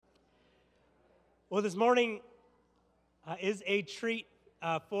Well, this morning is a treat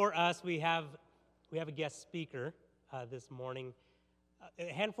for us. We have a guest speaker this morning. A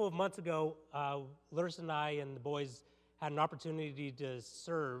handful of months ago, Larissa and I and the boys had an opportunity to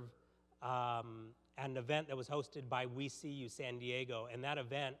serve an event that was hosted by We See You San Diego, and that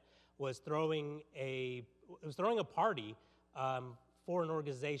event was throwing a party for an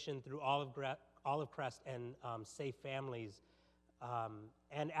organization through Olive Crest and Safe Families.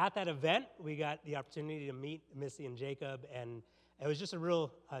 And at that event, we got the opportunity to meet Missy and Jacob, and it was just a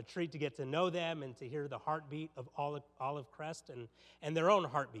real treat to get to know them and to hear the heartbeat of Olive Crest and their own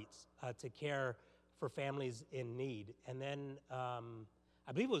heartbeats to care for families in need. And then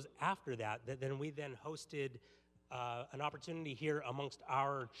I believe it was after that we hosted an opportunity here amongst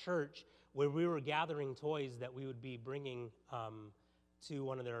our church where we were gathering toys that we would be bringing to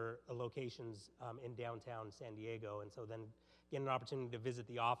one of their locations in downtown San Diego. And so then get an opportunity to visit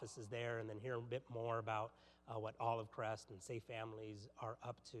the offices there and then hear a bit more about what Olive Crest and Safe Families are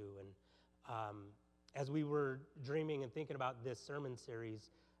up to. And as we were dreaming and thinking about this sermon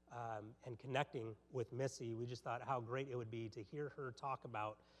series and connecting with Missy, we just thought how great it would be to hear her talk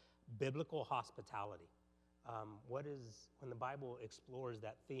about biblical hospitality. When the Bible explores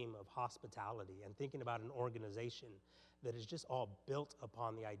that theme of hospitality and thinking about an organization that is just all built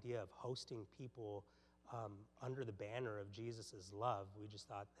upon the idea of hosting people under the banner of Jesus' love, we just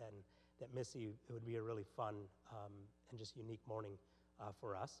thought then that Missy, it would be a really fun and just unique morning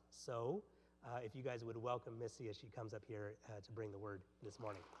for us. So if you guys would welcome Missy as she comes up here to bring the word this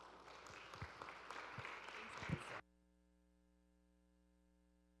morning.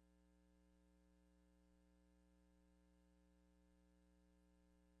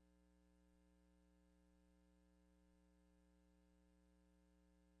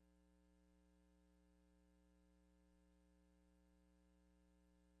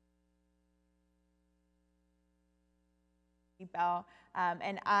 Bell,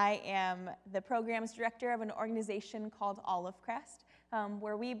 and I am the programs director of an organization called Olive Crest,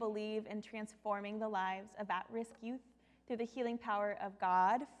 where we believe in transforming the lives of at-risk youth through the healing power of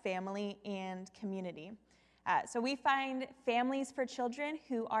God, family, and community. So we find families for children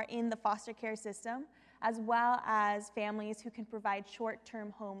who are in the foster care system, as well as families who can provide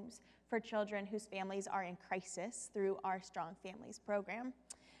short-term homes for children whose families are in crisis through our Strong Families program.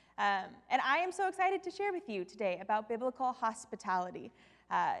 And I am so excited to share with you today about biblical hospitality.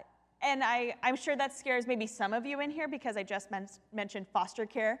 And I'm sure that scares maybe some of you in here because I just mentioned foster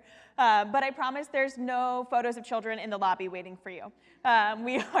care. But I promise there's no photos of children in the lobby waiting for you.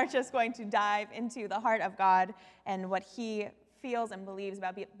 We are just going to dive into the heart of God and what he feels and believes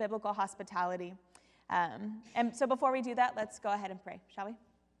about biblical hospitality. And so before we do that, let's go ahead and pray, shall we?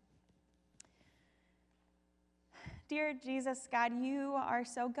 Dear Jesus, God, you are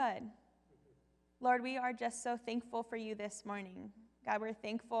so good. Lord, we are just so thankful for you this morning. God, we're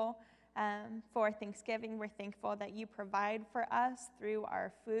thankful for Thanksgiving. We're thankful that you provide for us through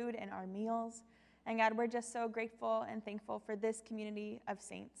our food and our meals. And God, we're just so grateful and thankful for this community of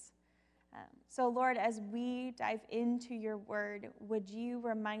saints. So Lord, as we dive into your word, would you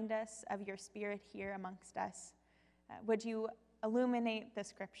remind us of your spirit here amongst us? Would you illuminate the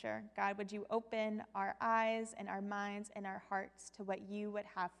scripture? God, would you open our eyes and our minds and our hearts to what you would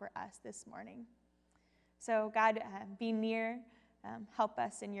have for us this morning? So God, be near, help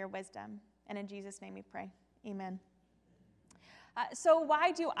us in your wisdom. And in Jesus' name we pray, amen. So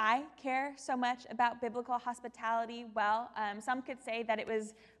why do I care so much about biblical hospitality? Well, some could say that it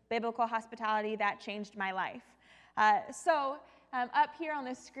was biblical hospitality that changed my life. Up here on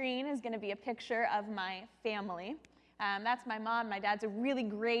the screen is going to be a picture of my family. That's my mom. My dad's a really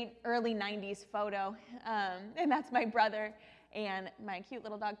great early 90s photo. And that's my brother and my cute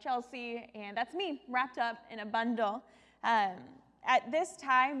little dog, Chelsea. And that's me wrapped up in a bundle. At this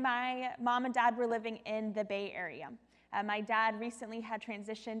time, my mom and dad were living in the Bay Area. My dad recently had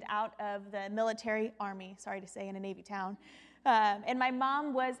transitioned out of the military army, sorry to say, in a Navy town. And my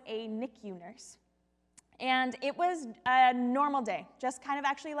mom was a NICU nurse. And it was a normal day, just kind of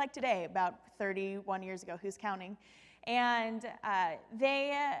actually like today, about 31 years ago, who's counting? And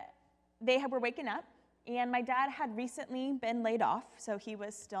they were waking up, and my dad had recently been laid off, so he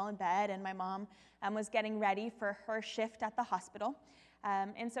was still in bed, and my mom was getting ready for her shift at the hospital.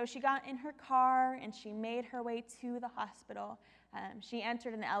 And so she got in her car, and she made her way to the hospital. She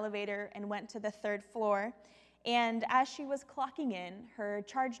entered an elevator and went to the 3rd floor, and as she was clocking in, her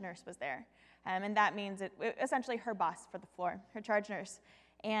charge nurse was there. And that means essentially her boss for the floor, her charge nurse.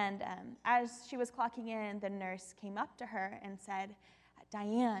 And as she was clocking in, the nurse came up to her and said,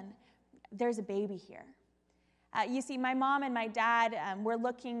 "Diane, there's a baby here." You see, my mom and my dad were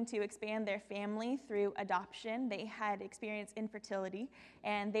looking to expand their family through adoption. They had experienced infertility,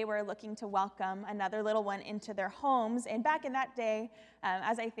 and they were looking to welcome another little one into their homes. And back in that day,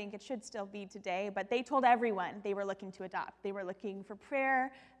 as I think it should still be today, but they told everyone they were looking to adopt. They were looking for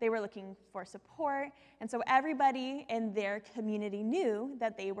prayer, they were looking for support, and so everybody in their community knew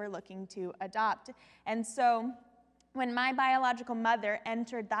that they were looking to adopt. And so when my biological mother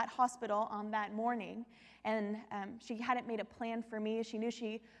entered that hospital on that morning, and she hadn't made a plan for me. She knew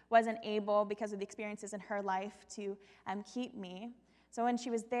she wasn't able, because of the experiences in her life, to keep me. So when she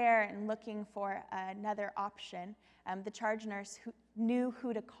was there and looking for another option, the charge nurse knew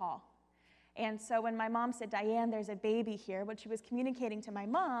who to call. And so when my mom said, "Diane, there's a baby here," what she was communicating to my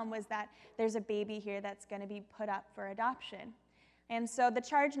mom was that there's a baby here that's going to be put up for adoption. And so the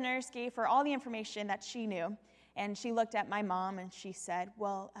charge nurse gave her all the information that she knew, and she looked at my mom and she said,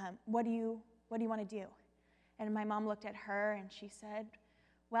 "Well, what do you want to do?" And my mom looked at her and she said,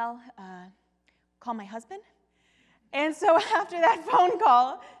 "Well, call my husband." And so after that phone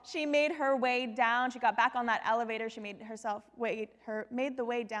call, she made her way down. She got back on that elevator. She made the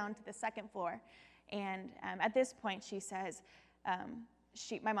way down to the second floor. And at this point, she says,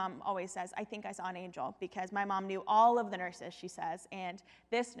 my mom always says, "I think I saw an angel," because my mom knew all of the nurses, she says. And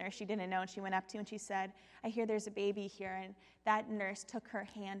this nurse she didn't know, and she went up to and she said, "I hear there's a baby here." And that nurse took her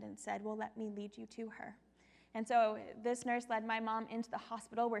hand and said, "Well, let me lead you to her." And so this nurse led my mom into the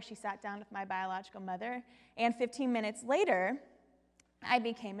hospital, where she sat down with my biological mother. And 15 minutes later, I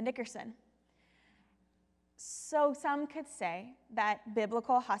became a Dickerson. So some could say that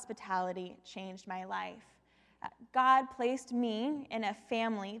biblical hospitality changed my life. God placed me in a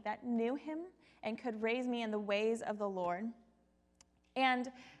family that knew him and could raise me in the ways of the Lord.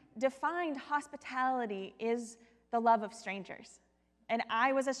 And defined hospitality is the love of strangers. And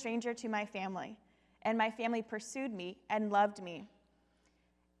I was a stranger to my family. And my family pursued me and loved me.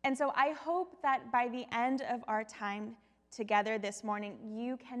 And so I hope that by the end of our time together this morning,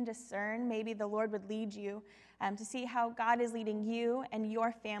 you can discern, maybe the Lord would lead you to see how God is leading you and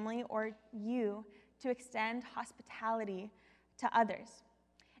your family, or you, to extend hospitality to others,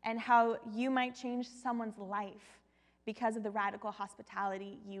 and how you might change someone's life because of the radical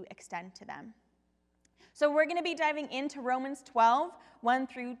hospitality you extend to them. So we're going to be diving into Romans 12, 1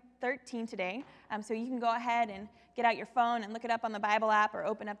 through 13 today. So you can go ahead and get out your phone and look it up on the Bible app, or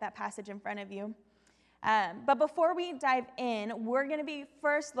open up that passage in front of you. But before we dive in, we're going to be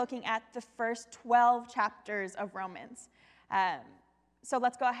first looking at the first 12 chapters of Romans. So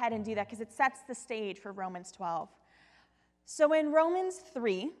let's go ahead and do that, because it sets the stage for Romans 12. So in Romans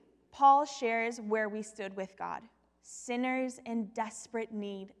 3, Paul shares where we stood with God, sinners in desperate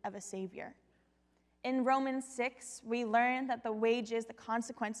need of a Savior. In Romans 6, we learn that the wages, the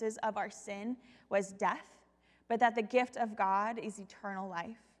consequences of our sin, was death, but that the gift of God is eternal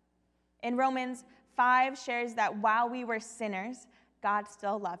life. In Romans 5 shares that while we were sinners, God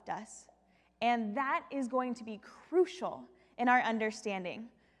still loved us. And that is going to be crucial in our understanding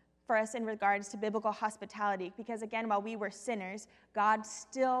for us in regards to biblical hospitality, because again, while we were sinners, God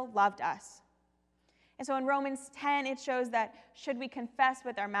still loved us. And so in Romans 10, it shows that should we confess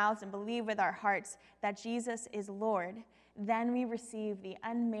with our mouths and believe with our hearts that Jesus is Lord, then we receive the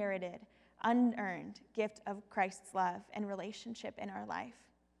unmerited, unearned gift of Christ's love and relationship in our life.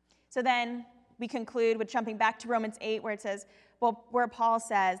 So then we conclude with jumping back to Romans 8, where it says, where Paul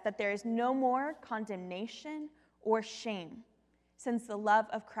says that there is no more condemnation or shame, since the love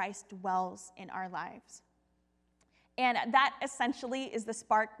of Christ dwells in our lives. And that essentially is the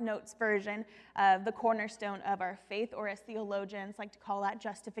Spark Notes version of the cornerstone of our faith, or as theologians like to call that,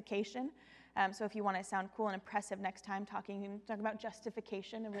 justification. So if you want to sound cool and impressive next time talking about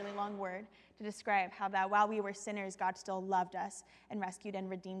justification, a really long word to describe how that while we were sinners, God still loved us and rescued and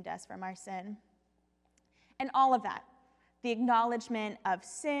redeemed us from our sin. And all of that, the acknowledgement of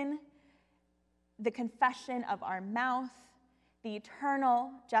sin, the confession of our mouth, the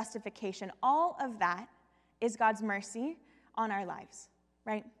eternal justification, all of that is God's mercy on our lives,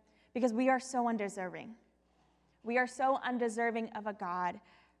 right? Because we are so undeserving. We are so undeserving of a God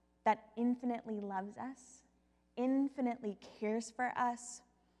that infinitely loves us, infinitely cares for us,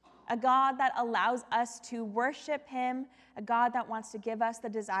 a God that allows us to worship him, a God that wants to give us the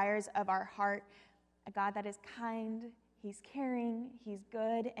desires of our heart, a God that is kind, he's caring, he's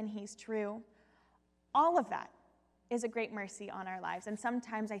good, and he's true. All of that is a great mercy on our lives. And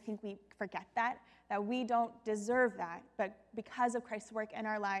sometimes I think we forget that we don't deserve that, but because of Christ's work in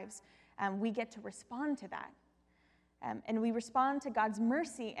our lives, we get to respond to that. And we respond to God's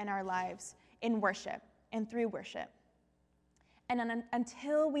mercy in our lives in worship and through worship. And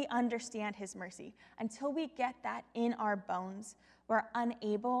until we understand his mercy, until we get that in our bones, we're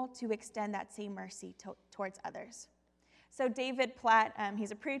unable to extend that same mercy towards others. So David Platt,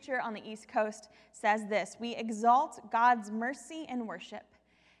 he's a preacher on the East Coast, says this: we exalt God's mercy in worship,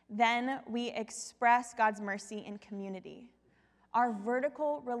 then we express God's mercy in community. Our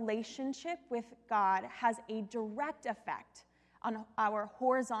vertical relationship with God has a direct effect on our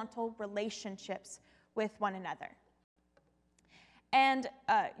horizontal relationships with one another. And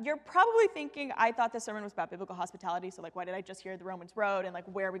you're probably thinking, I thought this sermon was about biblical hospitality, so like, why did I just hear the Romans Road, and like,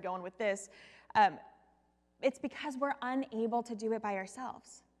 where are we going with this? It's because we're unable to do it by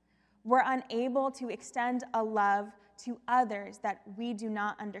ourselves. We're unable to extend a love to others that we do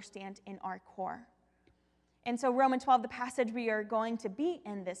not understand in our core. And so Romans 12, the passage we are going to be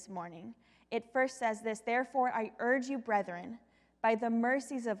in this morning, it first says this: therefore I urge you, brethren, by the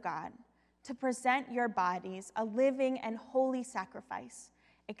mercies of God, to present your bodies a living and holy sacrifice,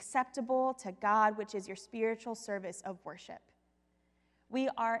 acceptable to God, which is your spiritual service of worship. We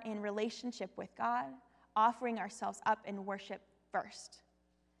are in relationship with God, offering ourselves up in worship first.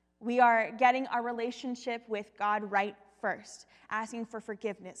 We are getting our relationship with God right first, asking for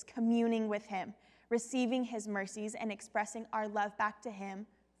forgiveness, communing with him, receiving his mercies, and expressing our love back to him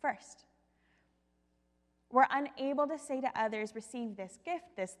first. We're unable to say to others, receive this gift,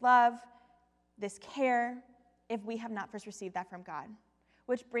 this love, this care, if we have not first received that from God.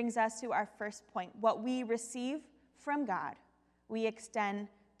 Which brings us to our first point. What we receive from God, we extend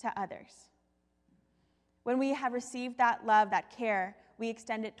to others. When we have received that love, that care, we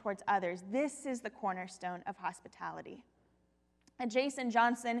extend it towards others. This is the cornerstone of hospitality. And Jason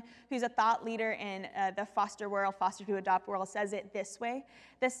Johnson, who's a thought leader in the foster world, foster to adopt world, says it this way: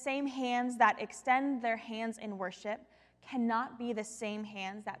 the same hands that extend their hands in worship cannot be the same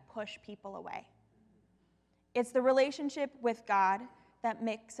hands that push people away. It's the relationship with God that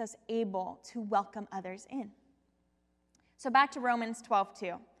makes us able to welcome others in. So back to Romans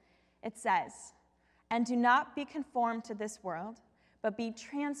 12:2. It says, and do not be conformed to this world, but be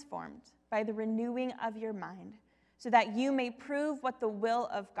transformed by the renewing of your mind, so that you may prove what the will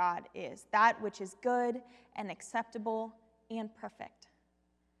of God is, that which is good and acceptable and perfect.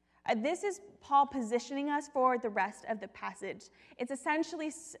 This is Paul positioning us for the rest of the passage. It's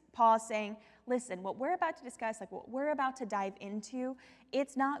essentially Paul saying, listen, what we're about to discuss, like what we're about to dive into,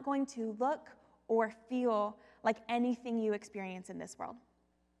 it's not going to look or feel like anything you experience in this world.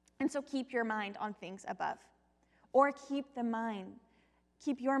 And so keep your mind on things above. Or keep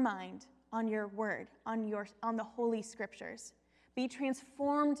your mind on your word, on the Holy Scriptures. Be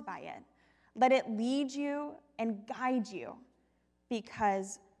transformed by it. Let it lead you and guide you,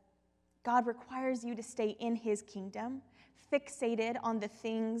 because God requires you to stay in his kingdom, fixated on the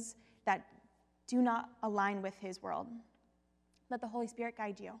things that do not align with his world. Let the Holy Spirit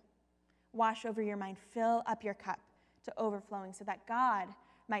guide you. Wash over your mind. Fill up your cup to overflowing so that God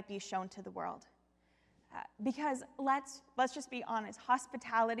might be shown to the world. Because let's just be honest,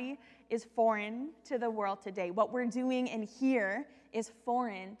 hospitality is foreign to the world today. What we're doing in here is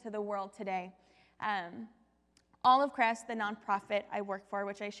foreign to the world today. Olive Crest, the nonprofit I work for,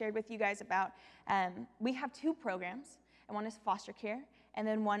 which I shared with you guys about, we have two programs, and one is foster care, and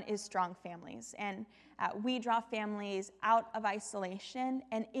then one is Strong Families. And we draw families out of isolation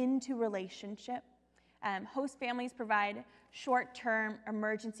and into relationship. Host families provide short-term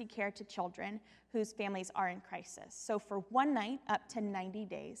emergency care to children whose families are in crisis. So for one night, up to 90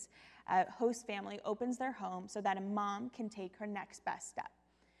 days, a host family opens their home so that a mom can take her next best step.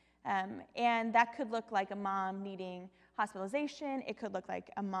 And that could look like a mom needing hospitalization. It could look like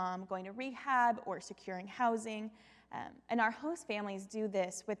a mom going to rehab or securing housing. And our host families do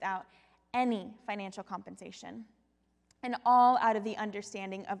this without any financial compensation, and all out of the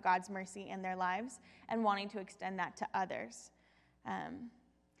understanding of God's mercy in their lives and wanting to extend that to others.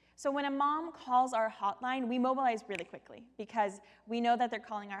 So when a mom calls our hotline, we mobilize really quickly because we know that they're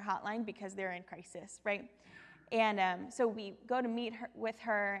calling our hotline because they're in crisis, right? And so we go to meet with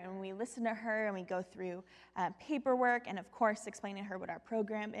her, and we listen to her, and we go through paperwork, and of course explain to her what our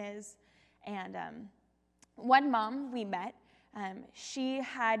program is. And one mom we met,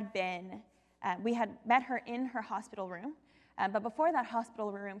 we had met her in her hospital room, but before that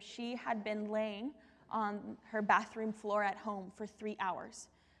hospital room, she had been laying on her bathroom floor at home for 3 hours,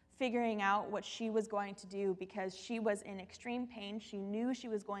 figuring out what she was going to do because she was in extreme pain. She knew she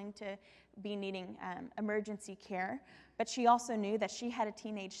was going to be needing emergency care, but she also knew that she had a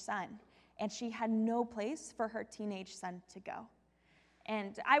teenage son, and she had no place for her teenage son to go.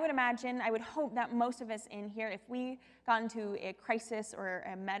 And I would hope that most of us in here, if we got into a crisis or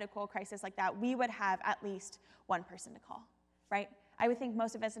a medical crisis like that, we would have at least one person to call. right? I would think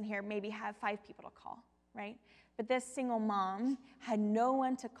most of us in here maybe have 5 people to call, right? But this single mom had no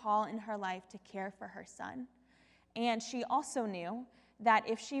one to call in her life to care for her son. And she also knew that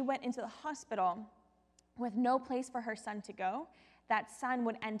if she went into the hospital with no place for her son to go, that son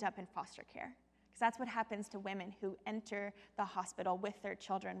would end up in foster care. Because that's what happens to women who enter the hospital with their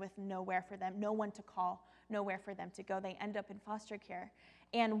children with nowhere for them, no one to call, nowhere for them to go. They end up in foster care.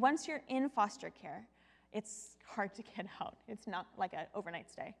 And once you're in foster care, it's hard to get out. It's not like an overnight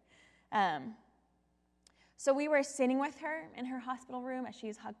stay. So we were sitting with her in her hospital room as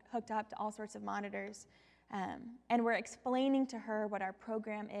she's hooked up to all sorts of monitors. And we're explaining to her what our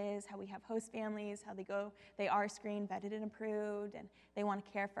program is, how we have host families, how they are screened, vetted, and approved, and they want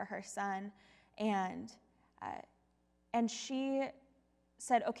to care for her son. And she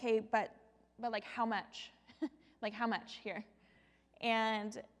said, okay, but like how much? Like how much here?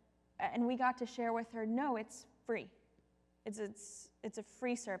 And we got to share with her, no, it's free. It's a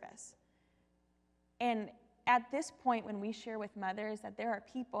free service. And at this point, when we share with mothers that there are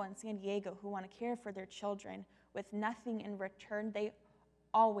people in San Diego who want to care for their children with nothing in return, they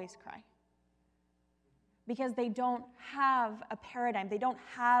always cry. Because they don't have a paradigm, they don't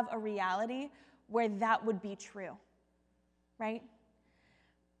have a reality where that would be true, right?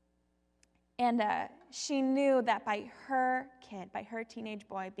 And she knew that by her kid, by her teenage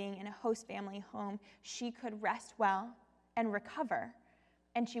boy being in a host family home, she could rest well and recover,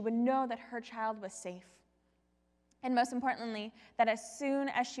 and she would know that her child was safe. And most importantly, that as soon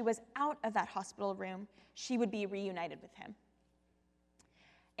as she was out of that hospital room, she would be reunited with him.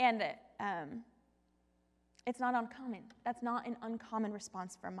 And it's not uncommon. That's not an uncommon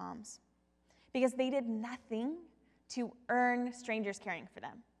response for moms, because they did nothing to earn strangers caring for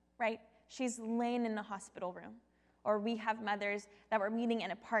them, right? She's laying in a hospital room. Or we have mothers that were meeting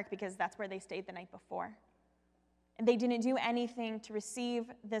in a park because that's where they stayed the night before. And they didn't do anything to receive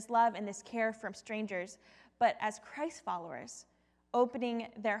this love and this care from strangers. But as Christ followers, opening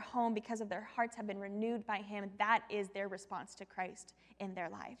their home because of their hearts have been renewed by him, that is their response to Christ in their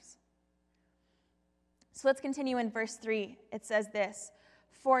lives. So let's continue in verse 3. It says this,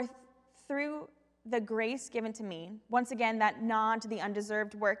 "For through the grace given to me," once again, that nod to the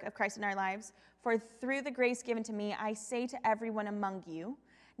undeserved work of Christ in our lives, "for through the grace given to me, I say to everyone among you,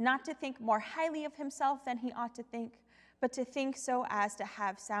 not to think more highly of himself than he ought to think, but to think so as to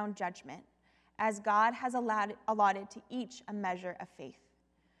have sound judgment, as God has allotted to each a measure of faith.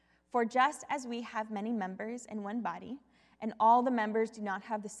 For just as we have many members in one body, and all the members do not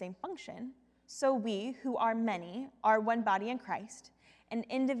have the same function, so we, who are many, are one body in Christ, and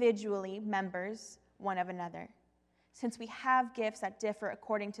individually members one of another. Since we have gifts that differ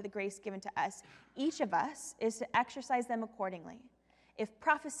according to the grace given to us, each of us is to exercise them accordingly. If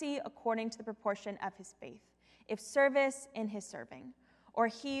prophecy, according to the proportion of his faith, if service, in his serving, or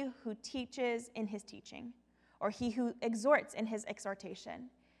he who teaches in his teaching, or he who exhorts in his exhortation,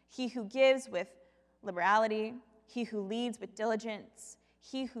 he who gives with liberality, he who leads with diligence,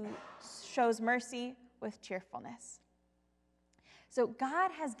 he who shows mercy with cheerfulness." So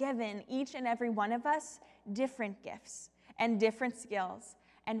God has given each and every one of us different gifts and different skills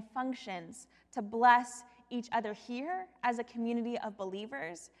and functions to bless each other here as a community of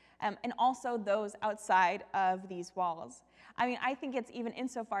believers, and also those outside of these walls. I mean, I think it's even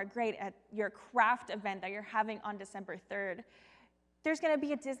insofar great at your craft event that you're having on December 3rd. There's going to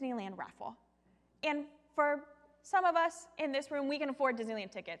be a Disneyland raffle. And for some of us in this room, we can afford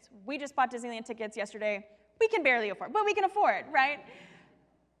Disneyland tickets. We just bought Disneyland tickets yesterday. We can barely afford, but we can afford, right?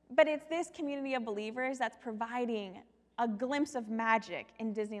 But it's this community of believers that's providing a glimpse of magic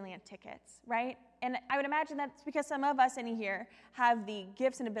in Disneyland tickets, right? And I would imagine that's because some of us in here have the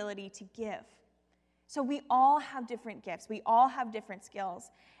gifts and ability to give. So we all have different gifts. We all have different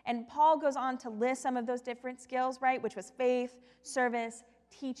skills. And Paul goes on to list some of those different skills, right? Which was faith, service,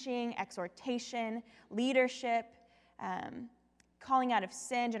 teaching, exhortation, leadership, calling out of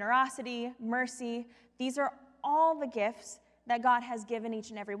sin, generosity, mercy. These are all the gifts that God has given each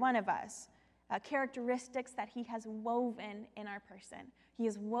and every one of us. Characteristics that he has woven in our person. He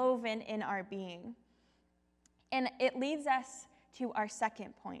has woven in our being. And it leads us to our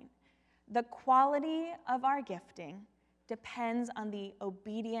second point. The quality of our gifting depends on the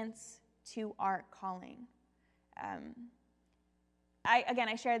obedience to our calling.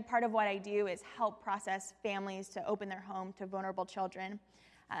 I shared part of what I do is help process families to open their home to vulnerable children.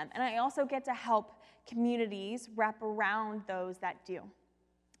 And I also get to help communities wrap around those that do.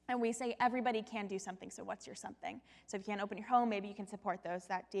 And we say everybody can do something, so what's your something? So if you can't open your home, maybe you can support those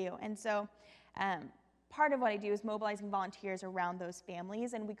that do. And so part of what I do is mobilizing volunteers around those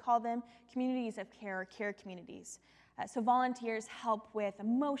families, and we call them communities of care or care communities. So volunteers help with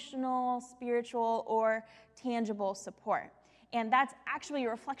emotional, spiritual, or tangible support. And that's actually a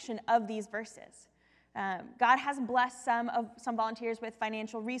reflection of these verses. God has blessed some volunteers with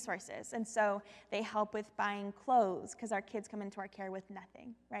financial resources, and so they help with buying clothes because our kids come into our care with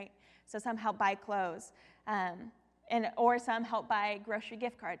nothing, right? So some help buy clothes, or some help buy grocery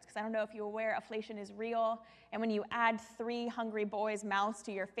gift cards, because I don't know if you're aware, inflation is real, and when you add 3 hungry boys' mouths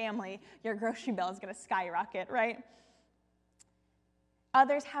to your family, your grocery bill is going to skyrocket, right?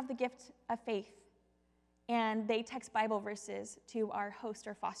 Others have the gift of faith, and they text Bible verses to our host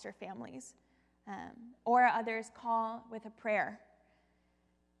or foster families. Or others call with a prayer.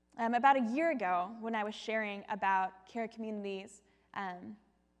 About a year ago, when I was sharing about Care Communities,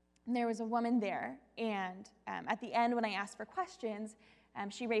 there was a woman there, and at the end, when I asked for questions,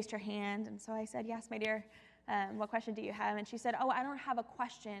 she raised her hand, and so I said, "Yes, my dear, what question do you have?" And she said, "Oh, I don't have a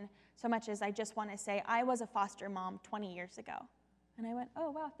question so much as I just want to say I was a foster mom 20 years ago." And I went, "Oh,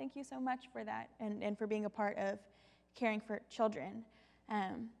 wow, thank you so much for that and for being a part of caring for children."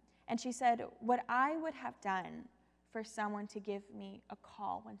 And she said, "What I would have done for someone to give me a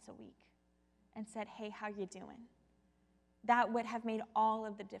call once a week and said, 'Hey, how you doing?' That would have made all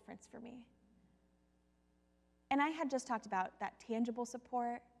of the difference for me." And I had just talked about that tangible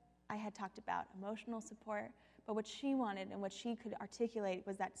support. I had talked about emotional support. But what she wanted and what she could articulate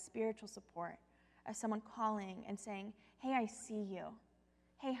was that spiritual support of someone calling and saying, "Hey, I see you.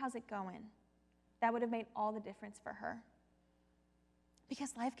 Hey, how's it going?" That would have made all the difference for her.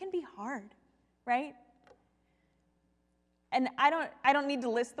 Because life can be hard, right? And I don't need to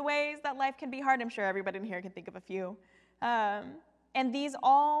list the ways that life can be hard. I'm sure everybody in here can think of a few. And these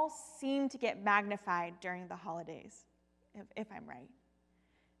all seem to get magnified during the holidays, if I'm right.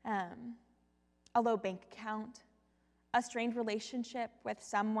 A low bank account, a strained relationship with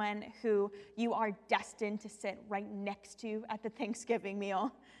someone who you are destined to sit right next to at the Thanksgiving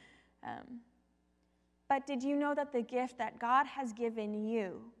meal. But did you know that the gift that God has given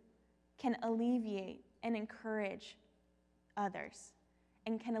you can alleviate and encourage others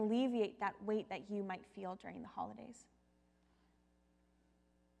and can alleviate that weight that you might feel during the holidays?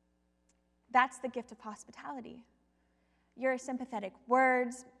 That's the gift of hospitality. Your sympathetic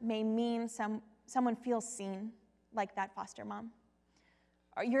words may mean someone feels seen, like that foster mom.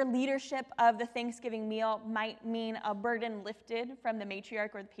 Or your leadership of the Thanksgiving meal might mean a burden lifted from the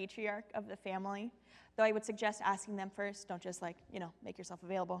matriarch or the patriarch of the family. Though I would suggest asking them first. Don't just make yourself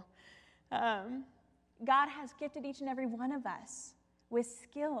available. God has gifted each and every one of us with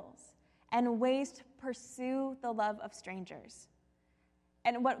skills and ways to pursue the love of strangers.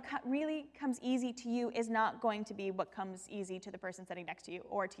 And what really comes easy to you is not going to be what comes easy to the person sitting next to you,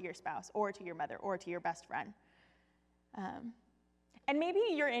 or to your spouse, or to your mother, or to your best friend. And maybe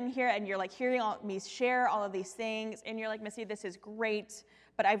you're in here and you're like hearing me share all of these things, and you're like, "Missy, this is great,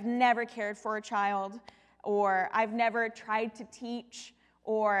 but I've never cared for a child, or I've never tried to teach,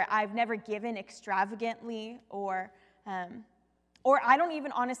 or I've never given extravagantly, or I don't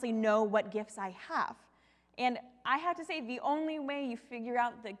even honestly know what gifts I have." And I have to say, the only way you figure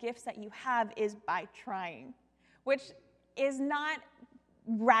out the gifts that you have is by trying, which is not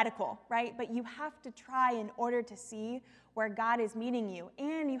radical, right? But you have to try in order to see where God is meeting you,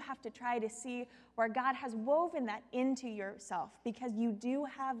 and you have to try to see where God has woven that into yourself, because you do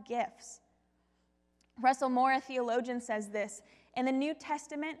have gifts. Russell Moore, a theologian, says this: "In the New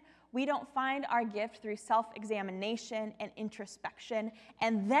Testament, we don't find our gift through self-examination and introspection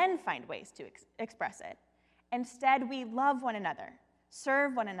and then find ways to express it. Instead, we love one another,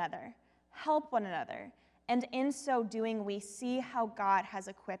 serve one another, help one another, and in so doing, we see how God has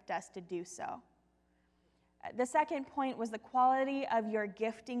equipped us to do so." The second point was the quality of your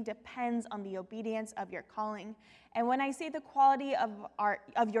gifting depends on the obedience of your calling. And when I say the quality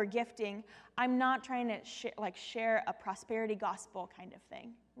of your gifting, I'm not trying to share a prosperity gospel kind of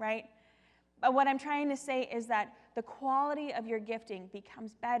thing, right? But what I'm trying to say is that the quality of your gifting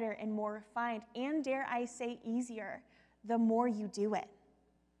becomes better and more refined, and dare I say easier, the more you do it.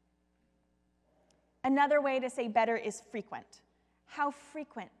 Another way to say better is frequent. How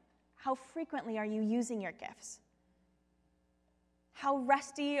frequently are you using your gifts? How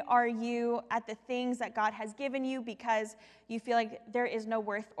rusty are you at the things that God has given you because you feel like there is no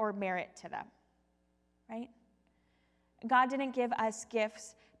worth or merit to them, right? God didn't give us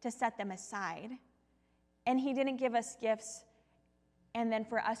gifts to set them aside, and he didn't give us gifts and then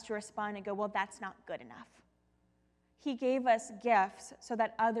for us to respond and go, "Well, that's not good enough." He gave us gifts so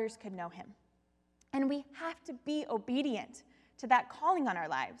that others could know him. And we have to be obedient to that calling on our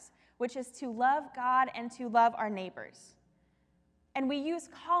lives, which is to love God and to love our neighbors. And we use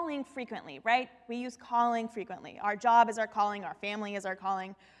calling frequently, right? We use calling frequently. Our job is our calling, our family is our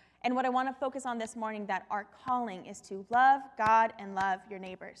calling. And what I want to focus on this morning, that our calling is to love God and love your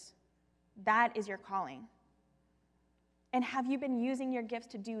neighbors. That is your calling. And have you been using your gifts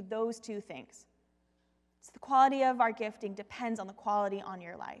to do those two things? So the quality of our gifting depends on the quality on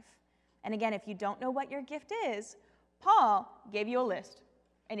your life. And again, if you don't know what your gift is, Paul gave you a list,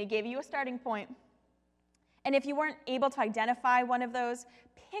 and he gave you a starting point. And if you weren't able to identify one of those,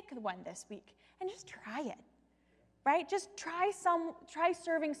 pick one this week and just try it, right? Just try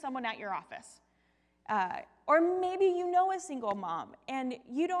serving someone at your office. Or maybe you know a single mom, and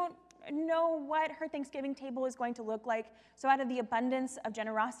you don't know what her Thanksgiving table is going to look like. So out of the abundance of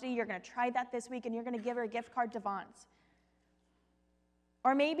generosity, you're going to try that this week, and you're going to give her a gift card to Vons.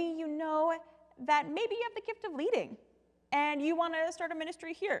 Or maybe you know that maybe you have the gift of leading, and you want to start a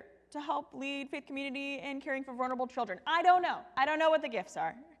ministry here to help lead Faith Community in caring for vulnerable children. I don't know. I don't know what the gifts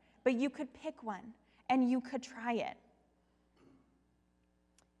are. But you could pick one, and you could try it.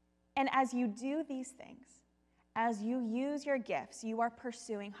 And as you do these things, as you use your gifts, you are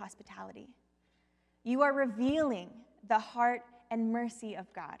pursuing hospitality. You are revealing the heart and mercy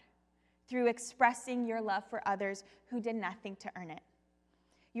of God through expressing your love for others who did nothing to earn it.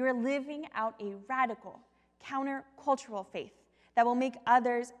 You are living out a radical, countercultural faith that will make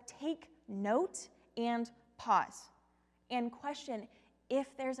others take note and pause and question if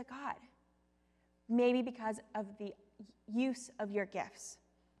there's a God, maybe because of the use of your gifts.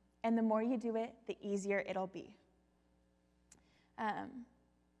 And the more you do it, the easier it'll be.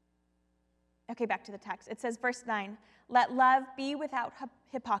 Okay, back to the text. It says, verse 9, let love be without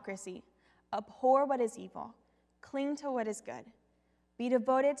hypocrisy. Abhor what is evil. Cling to what is good. Be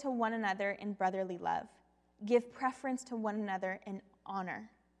devoted to one another in brotherly love. Give preference to one another in honor.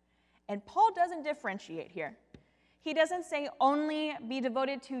 And Paul doesn't differentiate here. He doesn't say only be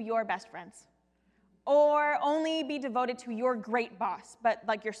devoted to your best friends, or only be devoted to your great boss, but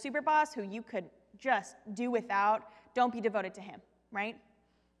like your super boss who you could just do without, don't be devoted to him, right?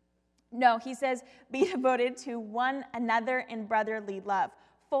 No, he says be devoted to one another in brotherly love,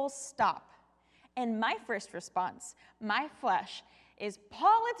 full stop. And my first response, my flesh, is,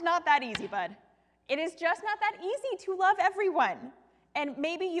 Paul, it's not that easy, bud. It is just not that easy to love everyone. And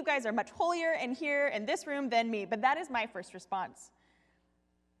maybe you guys are much holier in here in this room than me, but that is my first response.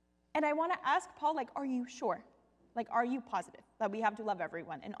 And I want to ask Paul, like, are you sure? Like, are you positive that we have to love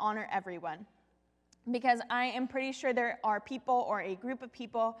everyone and honor everyone? Because I am pretty sure there are people or a group of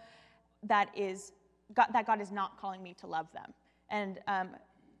people that God is not calling me to love them. And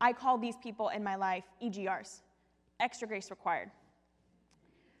I call these people in my life EGRs, extra grace required.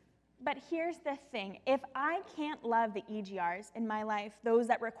 But here's the thing. If I can't love the EGRs in my life, those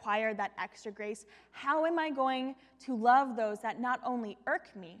that require that extra grace, how am I going to love those that not only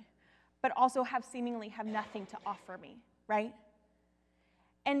irk me, but also seemingly have nothing to offer me, right?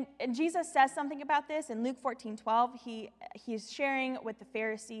 And Jesus says something about this in Luke 14:12. He's sharing with the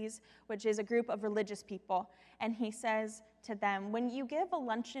Pharisees, which is a group of religious people, and he says to them, when you give a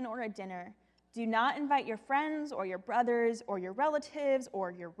luncheon or a dinner, do not invite your friends or your brothers or your relatives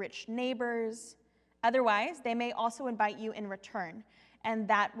or your rich neighbors. Otherwise, they may also invite you in return, and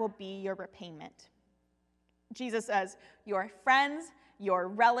that will be your repayment. Jesus says, your friends, your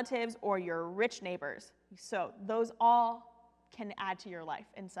relatives, or your rich neighbors. So those all can add to your life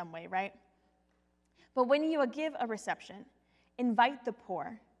in some way, right? But when you give a reception, invite the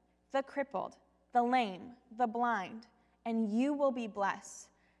poor, the crippled, the lame, the blind, and you will be blessed,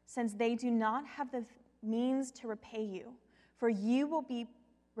 since they do not have the means to repay you, for you will be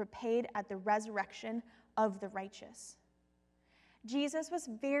repaid at the resurrection of the righteous. Jesus was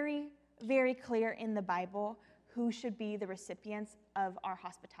very, very clear in the Bible who should be the recipients of our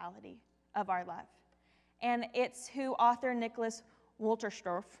hospitality, of our love. And it's who author Nicholas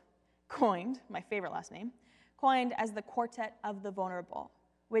Wolterstorff coined, my favorite last name, coined as the quartet of the vulnerable,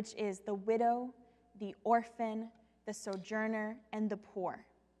 which is the widow, the orphan, the sojourner, and the poor.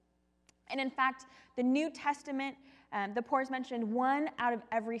 And in fact, the New Testament, the poor is mentioned 1 out of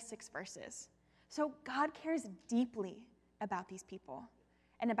every 6 verses. So God cares deeply about these people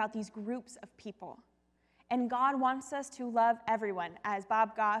and about these groups of people. And God wants us to love everyone. As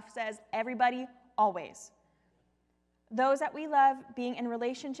Bob Goff says, everybody, always. Those that we love being in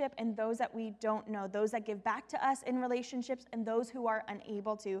relationship and those that we don't know. Those that give back to us in relationships and those who are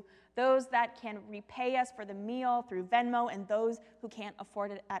unable to. Those that can repay us for the meal through Venmo and those who can't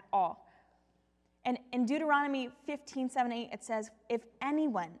afford it at all. And in Deuteronomy 15:7-8, it says, if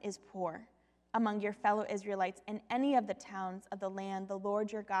anyone is poor among your fellow Israelites in any of the towns of the land the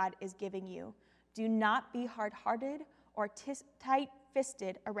Lord your God is giving you, do not be hard-hearted or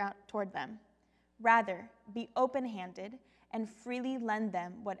tight-fisted around toward them. Rather, be open-handed and freely lend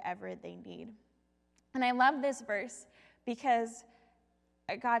them whatever they need. And I love this verse because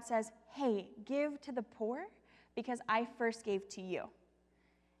God says, hey, give to the poor because I first gave to you.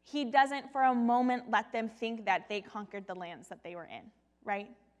 He doesn't for a moment let them think that they conquered the lands that they were in, right?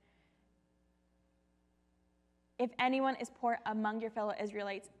 If anyone is poor among your fellow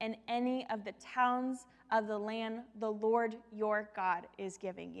Israelites in any of the towns of the land the Lord your God is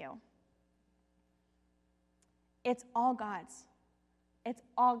giving you. It's all God's. It's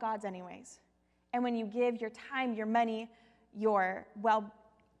all God's anyways. And when you give your time, your money, your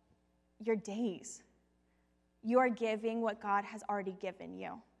days, you are giving what God has already given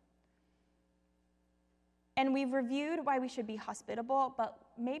you. And we've reviewed why we should be hospitable, but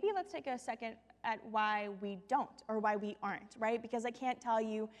maybe let's take a second at why we don't or why we aren't, right? Because I can't tell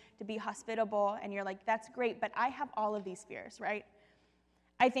you to be hospitable and you're like, that's great, but I have all of these fears, right?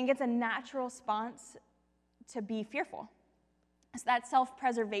 I think it's a natural response to be fearful. So that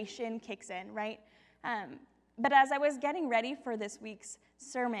self-preservation kicks in, right? But as I was getting ready for this week's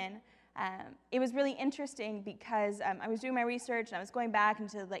sermon, it was really interesting because I was doing my research and I was going back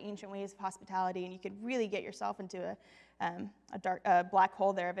into the ancient ways of hospitality, and you could really get yourself into a black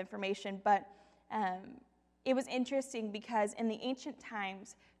hole there of information. But it was interesting because in the ancient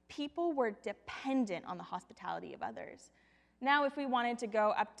times, people were dependent on the hospitality of others. Now, if we wanted to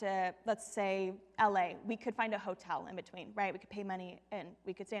go up to, let's say, LA, we could find a hotel in between, right? We could pay money and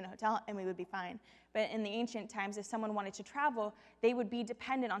we could stay in a hotel and we would be fine. But in the ancient times, if someone wanted to travel, they would be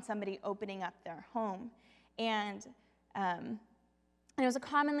dependent on somebody opening up their home. And it was a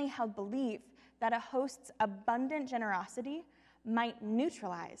commonly held belief that a host's abundant generosity might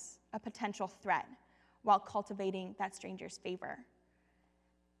neutralize a potential threat while cultivating that stranger's favor.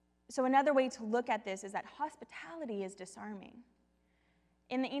 So another way to look at this is that hospitality is disarming.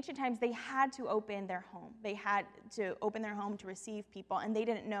 In the ancient times, they had to open their home. They had to open their home to receive people, and they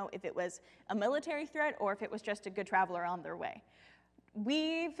didn't know if it was a military threat or if it was just a good traveler on their way.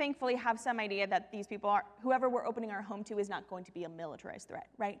 We thankfully have some idea that these people are, whoever we're opening our home to is not going to be a militarized threat,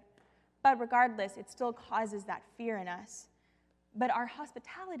 right? But regardless, it still causes that fear in us. But our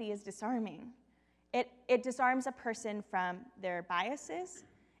hospitality is disarming. It disarms a person from their biases.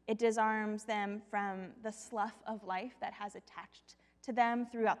 It disarms them from the slough of life that has attached to them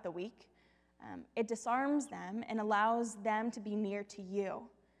throughout the week. It disarms them and allows them to be near to you.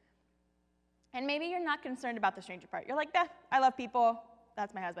 And maybe you're not concerned about the stranger part. You're like, I love people.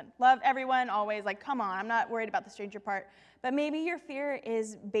 That's my husband. Love everyone, always. Like, come on, I'm not worried about the stranger part. But maybe your fear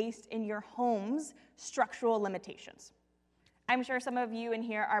is based in your home's structural limitations. I'm sure some of you in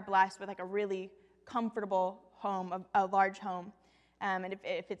here are blessed with like a really comfortable home, a large home. And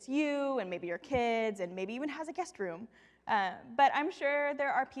if it's you and maybe your kids and maybe even has a guest room. But I'm sure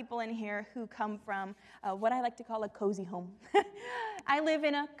there are people in here who come from what I like to call a cozy home. I live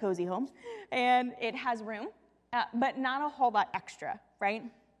in a cozy home, and it has room, but not a whole lot extra, right?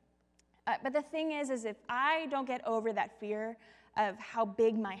 But the thing is if I don't get over that fear of how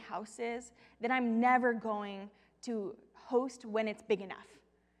big my house is, then I'm never going to host when it's big enough.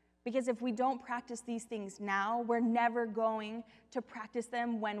 Because if we don't practice these things now, we're never going to practice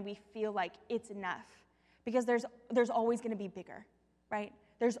them when we feel like it's enough. Because there's always going to be bigger, right?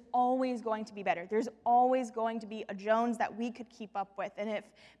 There's always going to be better. There's always going to be a Jones that we could keep up with. And if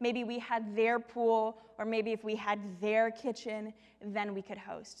maybe we had their pool, or maybe if we had their kitchen, then we could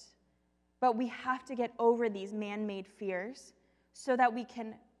host. But we have to get over these man-made fears so that we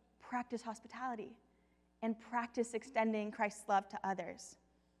can practice hospitality and practice extending Christ's love to others.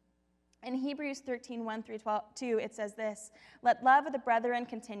 In Hebrews 13:1-2, it says this: "Let love of the brethren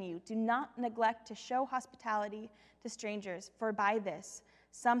continue. Do not neglect to show hospitality to strangers, for by this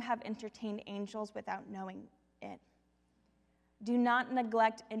some have entertained angels without knowing it." Do not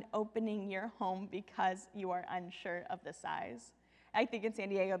neglect in opening your home because you are unsure of the size. I think in San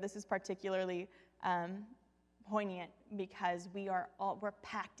Diego this is particularly poignant because we're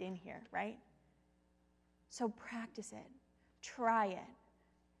packed in here, right? So practice it, try it.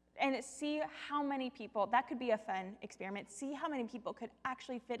 And see how many people, that could be a fun experiment, see how many people could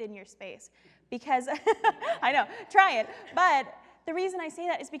actually fit in your space. Because, I know, try it. But the reason I say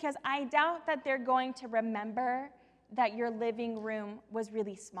that is because I doubt that they're going to remember that your living room was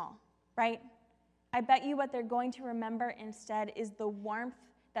really small, right? I bet you what they're going to remember instead is the warmth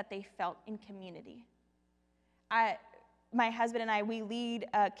that they felt in community. My husband and I, we lead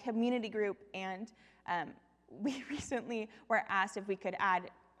a community group, and we recently were asked if we could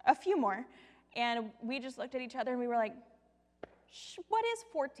add a few more, and we just looked at each other and we were like, what is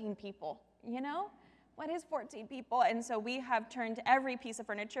 14 people, you know? what is 14 people? And so we have turned every piece of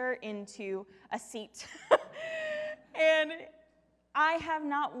furniture into a seat. And I have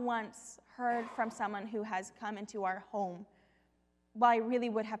not once heard from someone who has come into our home, well, I really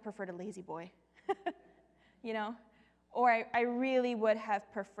would have preferred a lazy boy, you know? Or I really would have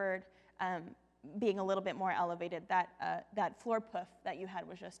preferred being a little bit more elevated. That floor puff that you had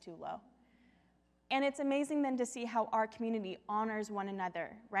was just too low. And it's amazing then to see how our community honors one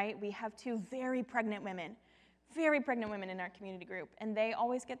another, right? We have two very pregnant women in our community group, and they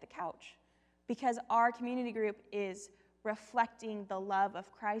always get the couch because our community group is reflecting the love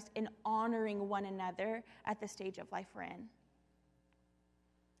of Christ and honoring one another at the stage of life we're in.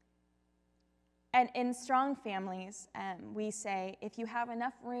 And in Strong Families, we say, if you have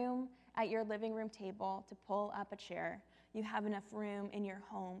enough room at your living room table to pull up a chair, you have enough room in your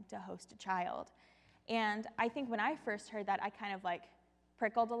home to host a child. And I think when I first heard that, I kind of like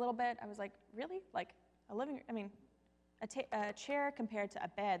prickled a little bit. I was like, really? Like a chair compared to a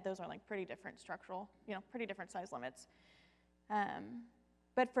bed, those are like pretty different structural, pretty different size limits.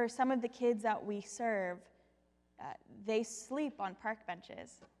 But for some of the kids that we serve, they sleep on park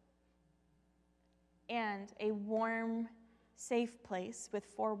benches. And a warm, safe place with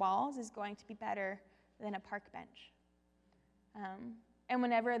 4 walls is going to be better than a park bench. And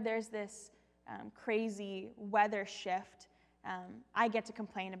whenever there's this crazy weather shift, I get to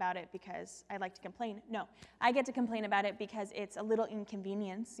complain about it because I like to complain. No, I get to complain about it because it's a little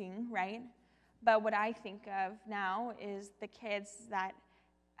inconveniencing, right? But what I think of now is the kids that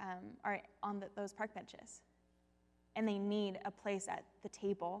are on those park benches, and they need a place at the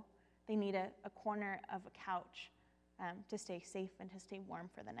table. They need a corner of a couch to stay safe and to stay warm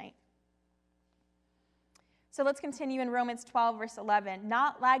for the night. So let's continue in Romans 12, verse 11.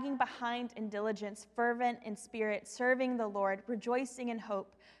 Not lagging behind in diligence, fervent in spirit, serving the Lord, rejoicing in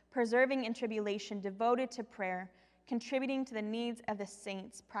hope, persevering in tribulation, devoted to prayer, contributing to the needs of the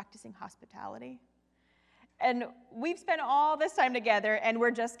saints, practicing hospitality. And we've spent all this time together, and we're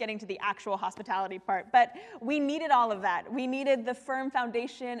just getting to the actual hospitality part. But we needed all of that. We needed the firm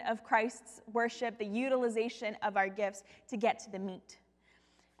foundation of Christ's worship, the utilization of our gifts to get to the meat.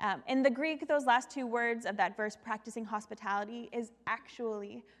 In the Greek, those last 2 words of that verse, practicing hospitality, is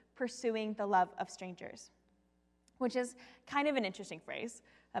actually pursuing the love of strangers, which is kind of an interesting phrase,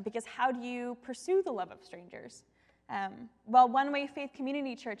 because how do you pursue the love of strangers? Well, One Way Faith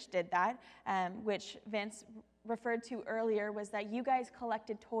Community Church did that, which Vince referred to earlier, was that you guys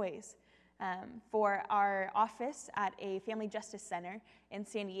collected toys for our office at a family justice center in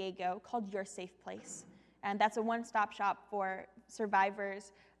San Diego called Your Safe Place. And that's a one-stop shop for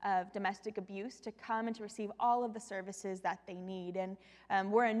survivors of domestic abuse to come and to receive all of the services that they need.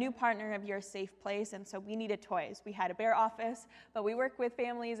 And we're a new partner of Your Safe Place, and so we needed toys. We had a bare office, but we work with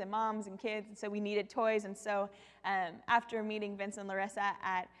families and moms and kids, and so we needed toys. And so after meeting Vince and Larissa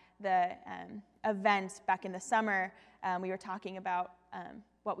at the event back in the summer, we were talking about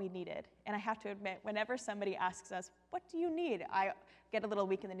what we needed. And I have to admit, whenever somebody asks us, what do you need? I get a little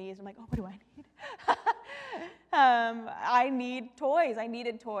weak in the knees. I'm like, oh, what do I need? I need toys. I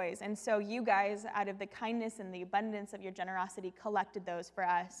needed toys. And so you guys, out of the kindness and the abundance of your generosity, collected those for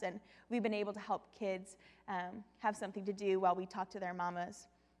us. And we've been able to help kids have something to do while we talk to their mamas.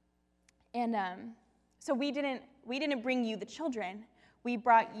 And so we didn't bring you the children. We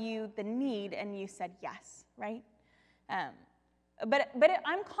brought you the need, and you said yes, right? But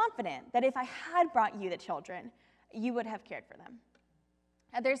I'm confident that if I had brought you the children, you would have cared for them.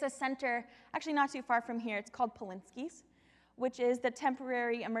 There's a center, actually not too far from here, it's called Polinsky's, which is the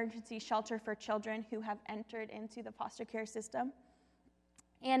temporary emergency shelter for children who have entered into the foster care system.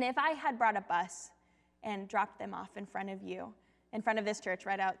 And if I had brought a bus and dropped them off in front of you, in front of this church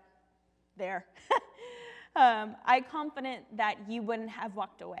right out there, I'm confident that you wouldn't have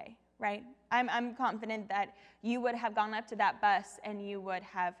walked away, right? I'm confident that you would have gone up to that bus and you would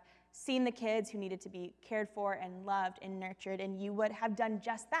have seen the kids who needed to be cared for and loved and nurtured, and you would have done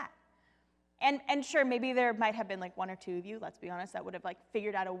just that. And sure, maybe there might have been like 1 or 2 of you, let's be honest, that would have like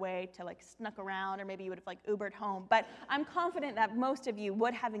figured out a way to like snuck around, or maybe you would have like Ubered home. But I'm confident that most of you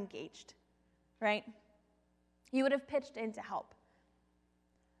would have engaged, right? You would have pitched in to help.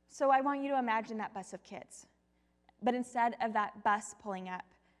 So I want you to imagine that bus of kids. But instead of that bus pulling up,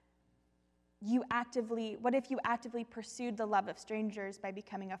 what if you actively pursued the love of strangers by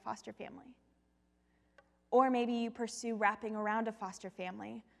becoming a foster family? Or maybe you pursue wrapping around a foster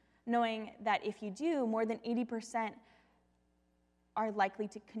family, knowing that if you do, more than 80% are likely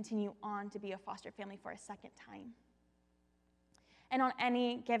to continue on to be a foster family for a second time. And on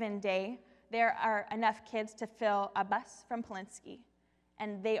any given day, there are enough kids to fill a bus from Polinsky,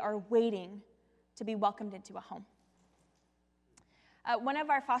 and they are waiting to be welcomed into a home. One of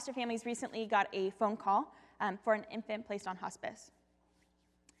our foster families recently got a phone call for an infant placed on hospice.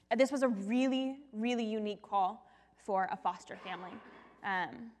 This was a really, really unique call for a foster family.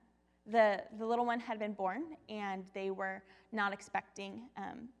 The little one had been born, and they were not expecting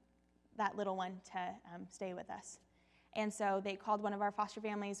that little one to stay with us. And so they called one of our foster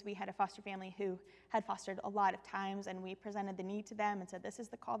families. We had a foster family who had fostered a lot of times, and we presented the need to them and said, this is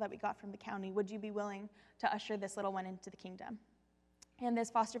the call that we got from the county. Would you be willing to usher this little one into the kingdom? And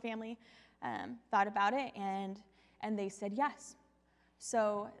this foster family thought about it, and they said yes.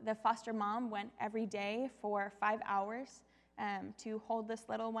 So the foster mom went every day for 5 hours to hold this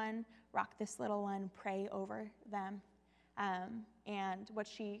little one, rock this little one, pray over them, and what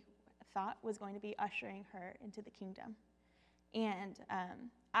she thought was going to be ushering her into the kingdom. And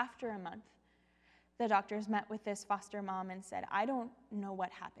after a month, the doctors met with this foster mom and said, I don't know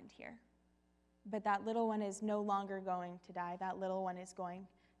what happened here, but that little one is no longer going to die. That little one is going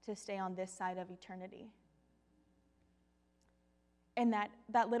to stay on this side of eternity. And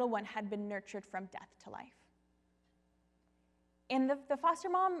that little one had been nurtured from death to life. And the foster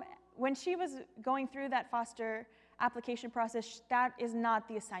mom, when she was going through that foster application process, that is not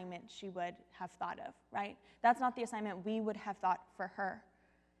the assignment she would have thought of, right? That's not the assignment we would have thought for her.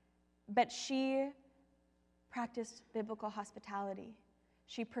 But she practiced biblical hospitality.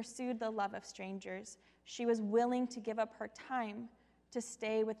 She pursued the love of strangers. She was willing to give up her time to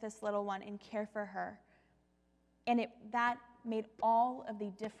stay with this little one and care for her. And that made all of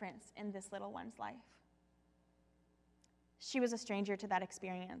the difference in this little one's life. She was a stranger to that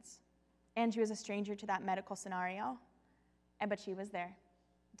experience, and she was a stranger to that medical scenario, but she was there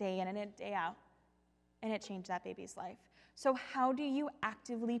day in and day out, and it changed that baby's life. So how do you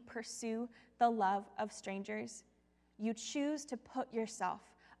actively pursue the love of strangers? You choose to put yourself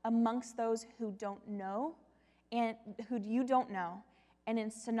amongst those who don't know and who you don't know, and in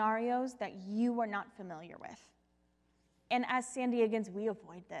scenarios that you are not familiar with. And as San Diegans, we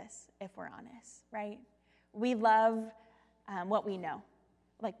avoid this, if we're honest, right? We love what we know.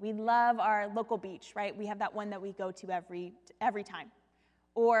 Like, we love our local beach, right? We have that one that we go to every time.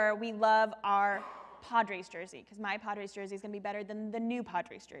 Or we love our Padres jersey, because my Padres jersey is going to be better than the new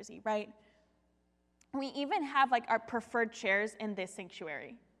Padres jersey, right? We even have, like, our preferred chairs in this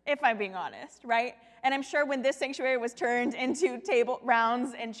sanctuary, if I'm being honest, right? And I'm sure when this sanctuary was turned into table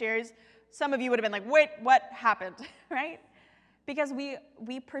rounds and chairs, some of you would have been like, wait, what happened, right? Because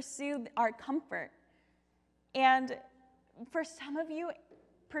we pursue our comfort. And for some of you,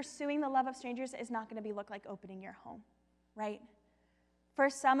 pursuing the love of strangers is not going to look like opening your home, right? For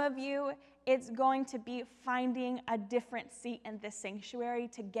some of you, it's going to be finding a different seat in this sanctuary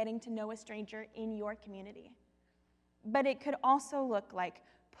to getting to know a stranger in your community. But it could also look like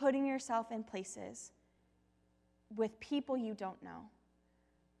putting yourself in places with people you don't know,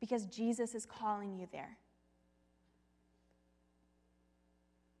 because Jesus is calling you there.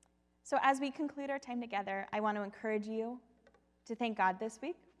 So as we conclude our time together, I want to encourage you to thank God this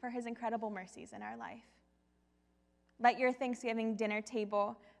week for his incredible mercies in our life. Let your Thanksgiving dinner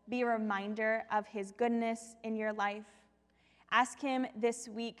table be a reminder of his goodness in your life. Ask him this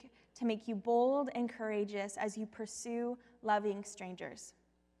week to make you bold and courageous as you pursue loving strangers.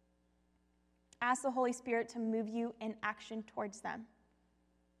 Ask the Holy Spirit to move you in action towards them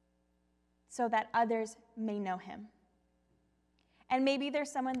so that others may know him. And maybe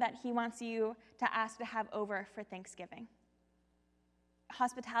there's someone that he wants you to ask to have over for Thanksgiving.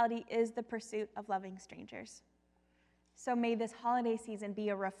 Hospitality is the pursuit of loving strangers. So may this holiday season be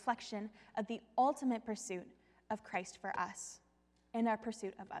a reflection of the ultimate pursuit of Christ for us and our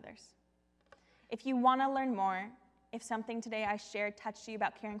pursuit of others. If you want to learn more, if something today I shared touched you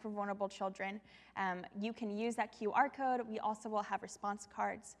about caring for vulnerable children, you can use that QR code. We also will have response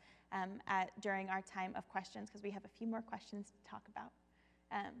cards during our time of questions, because we have a few more questions to talk about.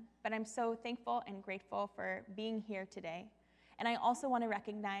 But I'm so thankful and grateful for being here today. And I also want to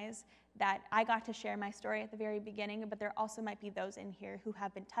recognize that I got to share my story at the very beginning, but there also might be those in here who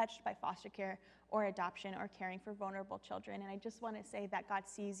have been touched by foster care or adoption or caring for vulnerable children. And I just want to say that God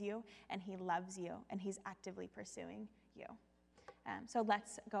sees you, and he loves you, and he's actively pursuing you. So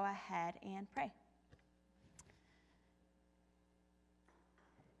let's go ahead and pray.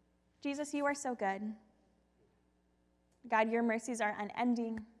 Jesus, you are so good. God, your mercies are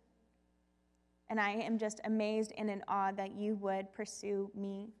unending. And I am just amazed and in awe that you would pursue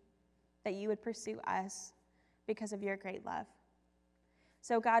me, that you would pursue us because of your great love.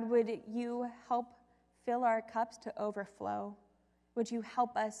 So God, would you help fill our cups to overflow? Would you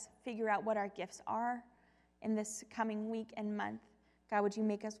help us figure out what our gifts are in this coming week and month? God, would you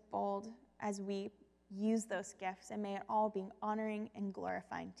make us bold as we use those gifts, and may it all be honoring and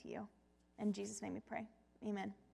glorifying to you. In Jesus' name we pray. Amen.